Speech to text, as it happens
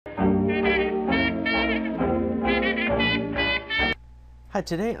Hi,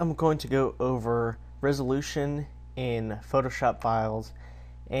 today I'm going to go over resolution in Photoshop files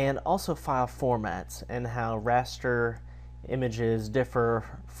and also file formats and how raster images differ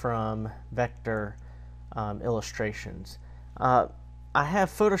from vector illustrations. I have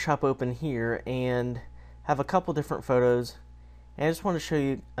Photoshop open here and have a couple different photos, and I just want to show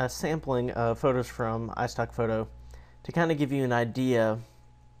you a sampling of photos from iStock Photo to kind of give you an idea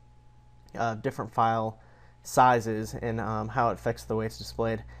of different file sizes and how it affects the way it's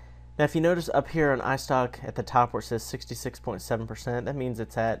displayed. Now, if you notice up here on iStock at the top where it says 66.7%, that means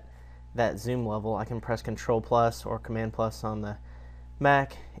it's at that zoom level. I can press Control plus or Command plus on the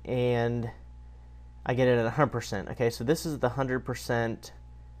Mac and I get it at 100%. Okay, so this is the 100%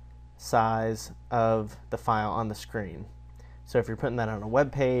 size of the file on the screen. So if you're putting that on a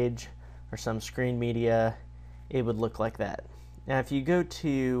web page or some screen media, it would look like that. Now, if you go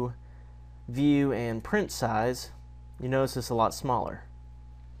to View and Print Size, you notice it's a lot smaller.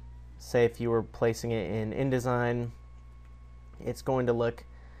 Say if you were placing it in InDesign, it's going to look,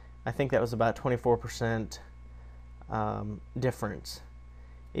 I think that was about 24% difference.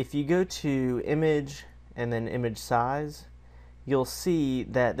 If you go to Image and then Image Size, you'll see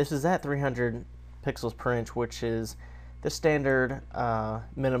that this is at 300 pixels per inch, which is the standard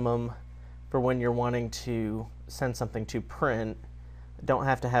minimum for when you're wanting to send something to print. Don't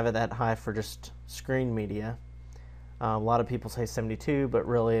have to have it that high for just screen media. A lot of people say 72, but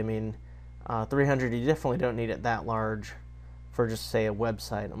really, I mean, 300, you definitely don't need it that large for just, say, a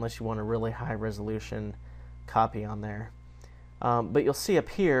website, unless you want a really high resolution copy on there. But you'll see up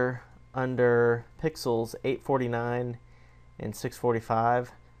here under pixels 849 and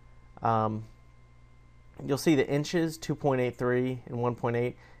 645, you'll see the inches 2.83 and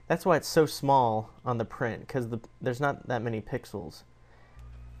 1.8. That's why it's so small on the print, because there's not that many pixels.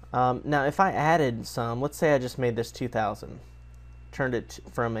 Now, if I added some, let's say I just made this 2000, turned it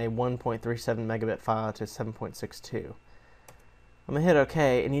from a 1.37 megabit file to 7.62. I'm going to hit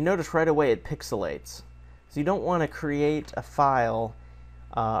OK, and you notice right away it pixelates. So you don't want to create a file,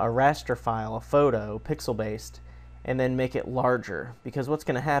 a raster file, a photo, pixel-based, and then make it larger. Because what's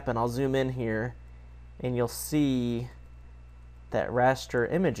going to happen, I'll zoom in here, and you'll see that raster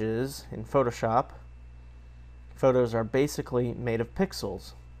images in Photoshop, photos are basically made of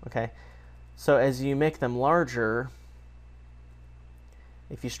pixels. Okay, so as you make them larger,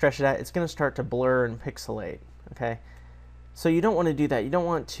 if you stretch it out, it's going to start to blur and pixelate. Okay, so you don't want to do that. You don't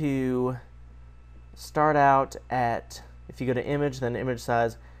want to start out at, if you go to image, then image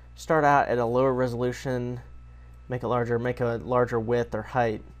size, start out at a lower resolution, make it larger, make a larger width or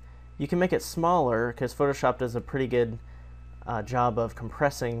height. You can make it smaller because Photoshop does a pretty good job of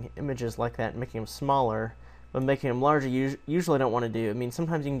compressing images like that and making them smaller. But making them larger, you usually don't want to do. I mean,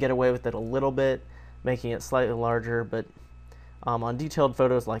 sometimes you can get away with it a little bit, making it slightly larger, but on detailed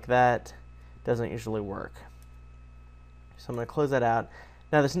photos like that, it doesn't usually work. So I'm going to close that out.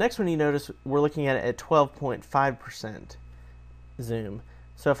 Now this next one, you notice we're looking at it at 12.5% zoom.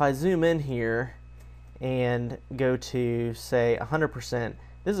 So if I zoom in here and go to, say, 100%,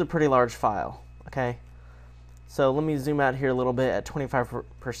 this is a pretty large file, okay? So let me zoom out here a little bit at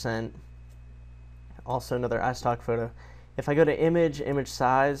 25%. Also another iStock photo. If I go to image, image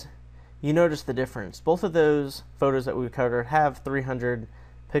size, you notice the difference. Both of those photos that we've covered have 300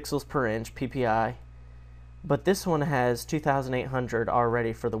 pixels per inch PPI, but this one has 2,800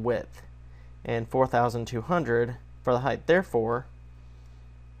 already for the width and 4,200 for the height. Therefore,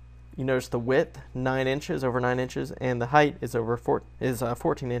 you notice the width 9 inches, over 9 inches, and the height is over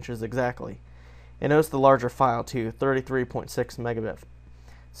 14 inches exactly. And notice the larger file too, 33.6 megabit.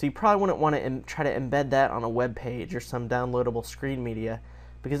 So you probably wouldn't want to try to embed that on a web page or some downloadable screen media,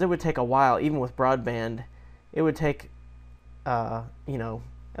 because it would take a while. Even with broadband, it would take you know,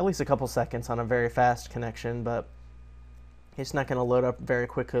 at least a couple seconds on a very fast connection, but it's not going to load up very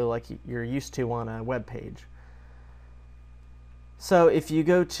quickly like you're used to on a web page. So if you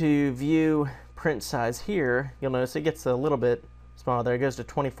go to View, Print Size here, you'll notice it gets a little bit smaller there. It goes to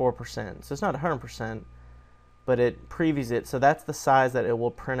 24%. So it's not 100%. But it previews it, so that's the size that it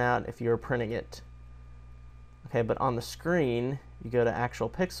will print out if you're printing it. Okay, but on the screen, you go to actual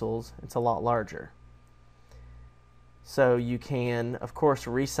pixels, it's a lot larger. So you can, of course,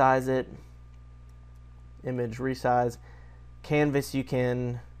 resize it, image resize. Canvas you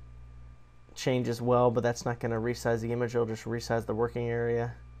can change as well, but that's not going to resize the image, it'll just resize the working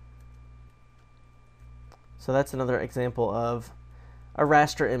area. So that's another example of a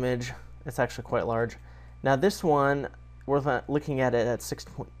raster image. It's actually quite large. Now this one, we're looking at it at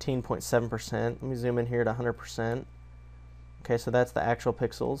 16.7%. Let me zoom in here to 100%. Okay, so that's the actual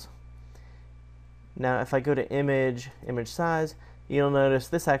pixels. Now if I go to image, image size, you'll notice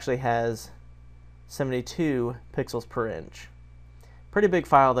this actually has 72 pixels per inch. Pretty big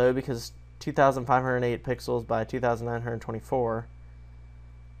file though, because 2,508 pixels by 2,924,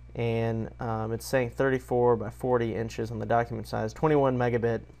 and it's saying 34 by 40 inches on the document size, 21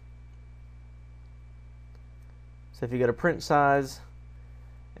 megabit. So if you go to print size,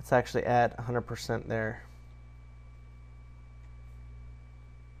 it's actually at 100% there.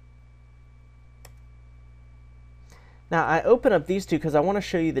 Now I open up these two because I want to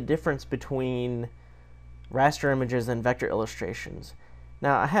show you the difference between raster images and vector illustrations.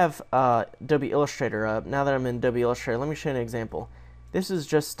 Now I have Adobe Illustrator up. Now that I'm in Adobe Illustrator, let me show you an example. This is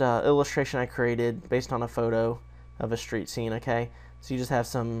just an illustration I created based on a photo of a street scene, okay? So you just have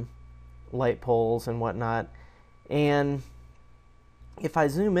some light poles and whatnot. And if I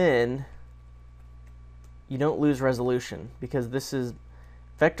zoom in, you don't lose resolution, because this is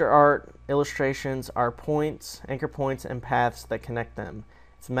vector art. Illustrations are points, anchor points, and paths that connect them.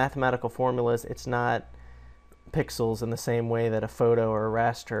 It's mathematical formulas. It's not pixels in the same way that a photo or a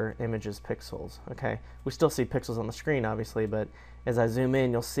raster image is pixels. Okay, we still see pixels on the screen, obviously, but as I zoom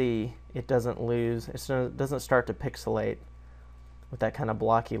in, you'll see it doesn't lose. It doesn't start to pixelate with that kind of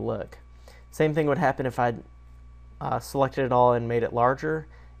blocky look. Same thing would happen if I selected it all and made it larger.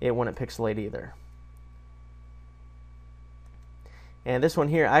 It wouldn't pixelate either. And this one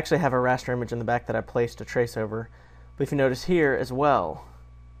here, I actually have a raster image in the back that I placed a trace over. But if you notice here as well,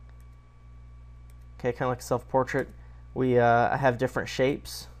 okay, kind of like a self-portrait, I have different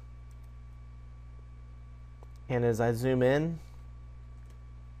shapes. And as I zoom in,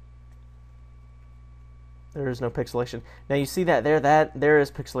 there is no pixelation. Now you see that there is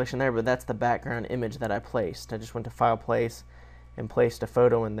pixelation there, but that's the background image that I placed. I just went to File, Place, and placed a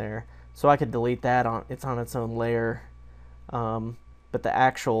photo in there. So I could delete that. It's on its own layer. But the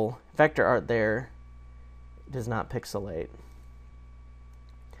actual vector art there does not pixelate.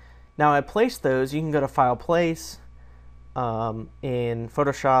 Now I placed those. You can go to File, Place in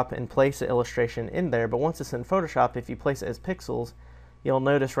Photoshop and place an illustration in there. But once it's in Photoshop, if you place it as pixels, you'll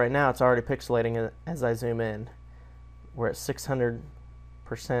notice right now it's already pixelating as I zoom in. We're at 600%,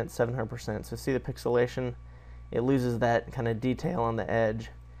 700%. So see the pixelation? It loses that kind of detail on the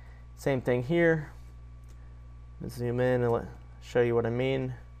edge. Same thing here. Let's zoom in and show you what I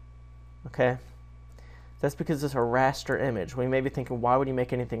mean. Okay. That's because it's a raster image. We may be thinking, why would you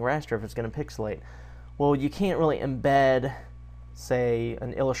make anything raster if it's going to pixelate? Well, you can't really embed, say,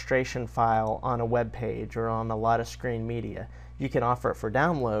 an illustration file on a web page or on a lot of screen media. You can offer it for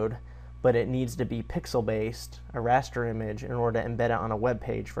download, but it needs to be pixel-based, a raster image, in order to embed it on a web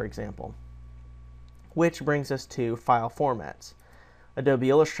page, for example. Which brings us to file formats. Adobe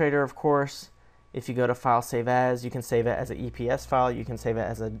Illustrator, of course, if you go to File, Save As, you can save it as an EPS file, you can save it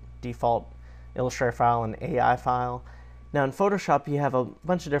as a default Illustrator file, an AI file. Now in Photoshop, you have a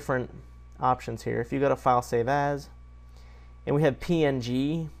bunch of different options here. If you go to File, Save As, and we have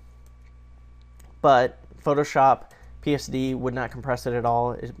PNG, but Photoshop PSD would not compress it at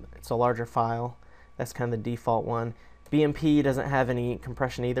all. It's a larger file. That's kind of the default one. BMP doesn't have any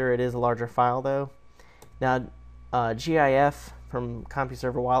compression either. It is a larger file though. Now GIF from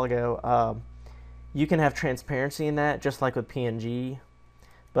CompuServe a while ago, you can have transparency in that, just like with PNG,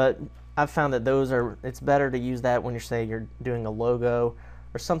 but I've found that it's better to use that when you're doing a logo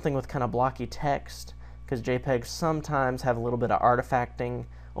or something with kind of blocky text, because JPEGs sometimes have a little bit of artifacting.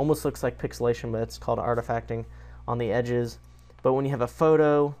 Almost looks like pixelation, but it's called artifacting on the edges. But when you have a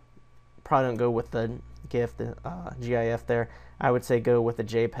photo, probably don't go with the GIF, the GIF there. I would say go with the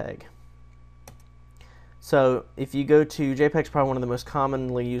JPEG. So if you go to JPEG's probably one of the most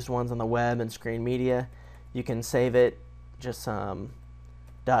commonly used ones on the web and screen media. You can save it just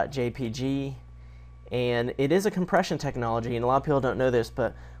 .jpg, and it is a compression technology, and a lot of people don't know this,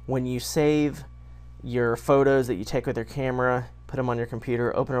 but when you save your photos that you take with your camera, put them on your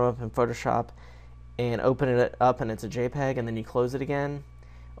computer, open them up in Photoshop, and open it up and it's a JPEG, and then you close it again,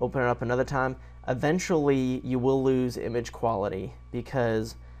 open it up another time, eventually you will lose image quality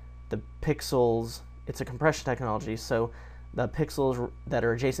because the pixels, it's a compression technology, so the pixels that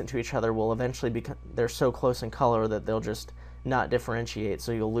are adjacent to each other will eventually become, they're so close in color that they'll just not differentiate,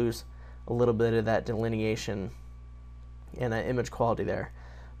 so you'll lose a little bit of that delineation and image quality there.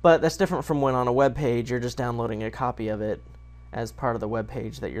 But that's different from when on a web page you're just downloading a copy of it as part of the web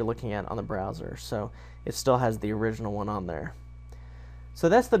page that you're looking at on the browser, so it still has the original one on there. So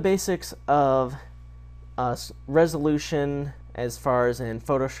that's the basics of resolution as far as in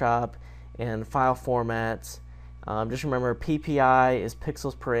Photoshop and file formats. Just remember, PPI is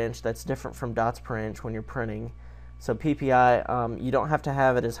pixels per inch. That's different from dots per inch when you're printing. So PPI, you don't have to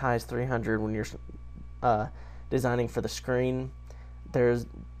have it as high as 300 when you're designing for the screen. there's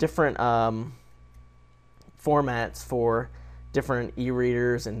different formats for different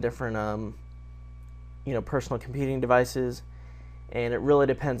e-readers and different personal computing devices, and it really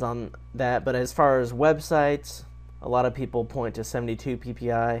depends on that. But as far as websites, a lot of people point to 72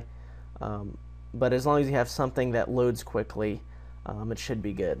 ppi, but as long as you have something that loads quickly, it should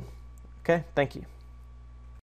be good. Okay, thank you.